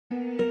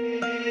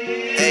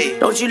Hey,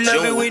 don't you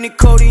love it when the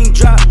codeine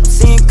drop?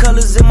 Seeing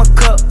colors in my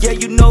cup, yeah,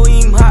 you know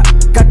I'm hot.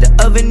 Got the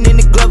oven in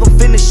the glove, I'm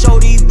finna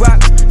show these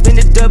rocks. Spin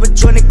the double,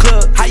 join the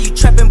club. How you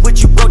trapping, but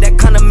you broke, that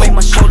kinda make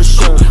my shoulder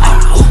shrug.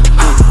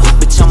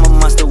 Bitch, I'm a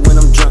monster when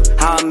I'm drunk.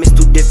 How I mix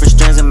two different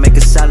strands and make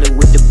a salad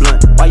with the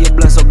blunt. Why your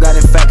blunt so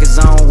goddamn fat, cause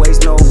I don't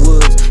waste no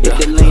woods. If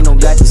the lean don't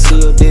got the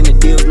seal, then the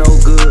deal's no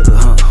good.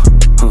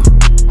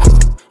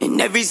 And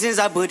ever since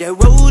I put that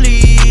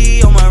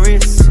rollie on my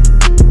wrist,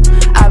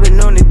 I've been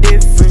on a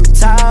different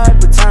type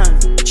of time.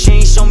 She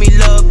ain't show me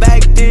love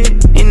back then,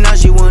 and now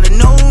she wanna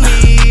know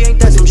me. Ain't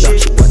that some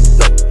shit?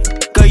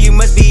 Girl, you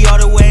must be all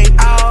the way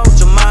out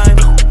your mind.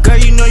 Girl,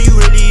 you know you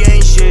really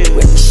ain't shit.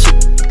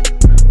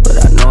 But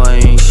I know I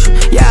ain't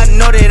shit. Yeah, I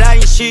know that I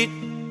ain't shit.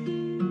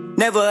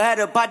 Never had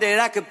a pot that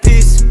I could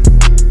piss.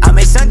 I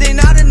made something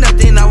out of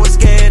nothing, I was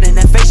scared. And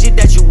that fake shit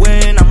that you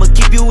wearing, I'ma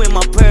keep you in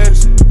my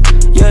purse.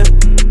 Yeah,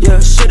 yeah,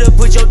 should've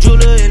put your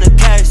jeweler in a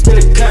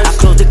casket. I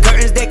close the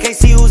curtains, they can't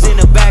see who's in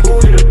the back.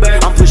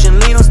 I'm pushing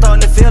lean, I'm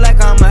starting to feel like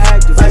I'm an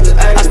activist.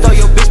 I stole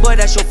your bitch, but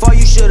that's your fault,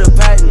 you should've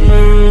patented.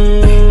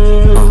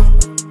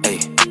 Hey,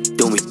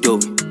 Doobie.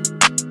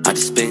 I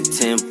just spent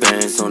 10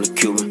 bands on the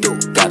Cuban.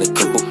 Got a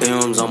couple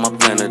M's on my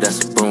planner,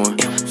 that's a brewing.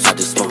 I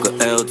just spoke a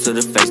L to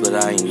the face, but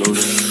I ain't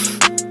losing.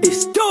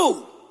 It's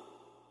dope.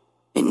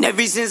 And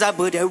ever since I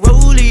put that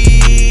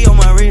rollie on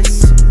my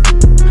wrist,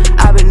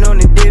 I've been on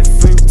a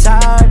different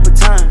type of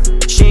time.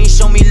 She ain't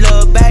show me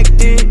love back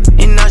then,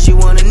 and now she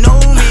wanna know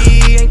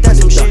me. Ain't that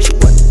some shit?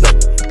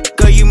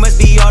 Girl, you must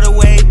be all the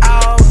way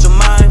out your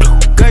mind.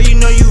 Girl, you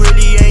know you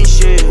really ain't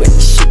shit.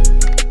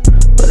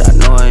 But I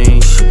know I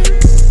ain't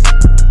shit.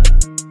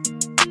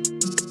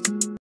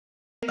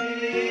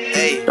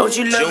 hey, don't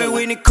you love it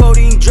when the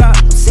codeine drop?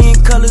 Seeing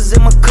colors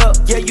in my cup,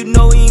 yeah, you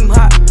know I'm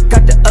hot.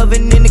 Got the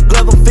oven in the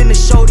glove, I'm finna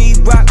show these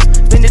rocks.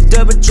 Spin the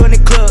double, join the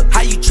club.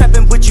 How you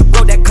trapping, but you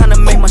broke, that kinda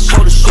make my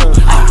shoulder shrug.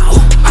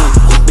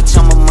 Bitch,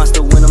 I'm a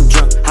monster when I'm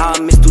drunk. How I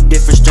mix two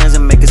different strands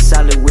and make a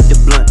salad with the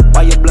blunt.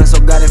 Why your blunt so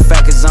goddamn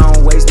fat, cause I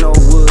don't waste no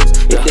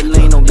woods. If the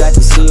lean don't got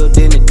the seal,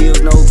 then the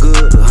deal's no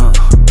good.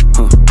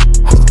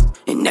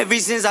 And ever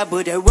since I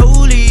put that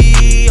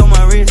rollie on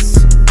my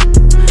wrist,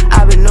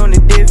 I've been on a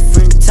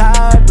different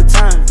type of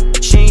time.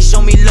 She ain't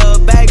show me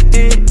love back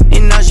then,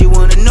 and now she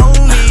wanna know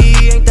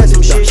me. Ain't that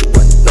some shit?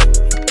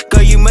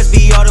 Girl, you must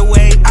be all the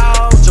way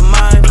out your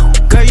mind.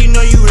 Girl, you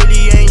know you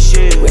really ain't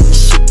shit.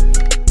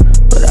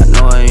 But I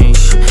know I ain't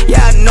shit.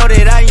 Yeah, I know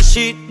that I ain't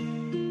shit.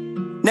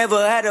 Never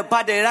had a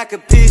pot that I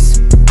could piss.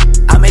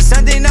 I made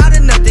something out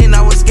of nothing,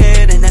 I was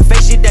scared. And that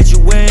fake shit that you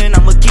wearing,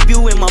 I'ma keep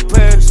you in my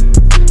purse.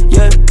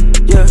 Yeah,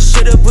 yeah,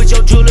 should've put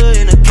your jeweler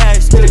in a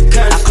casket.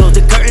 I close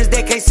the curtains,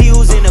 they can't see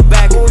who's in the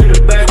back.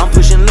 I'm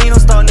pushing lean, I'm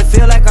starting to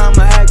feel like I'm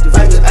an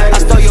activist. I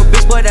stole your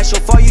bitch, but that's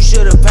your fault, you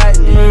should've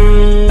patented.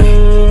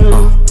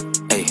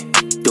 Hey,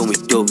 Doobie.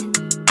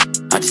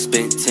 I just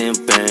spent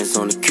 10 bands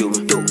on the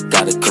Cuban.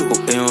 Got a couple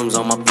M's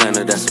on my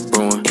planner, that's a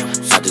brewing.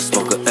 I just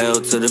spoke a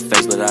L to the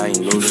face, but I ain't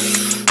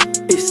losing.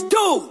 It's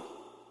dope.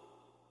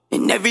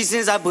 And ever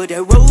since I put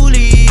that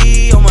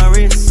rollie on my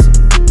wrist,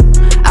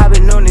 I've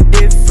been on a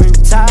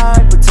different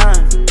type of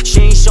time.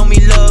 She ain't show me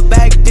love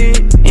back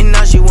then, and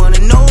now she wanna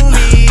know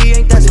me.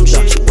 Ain't that some shit?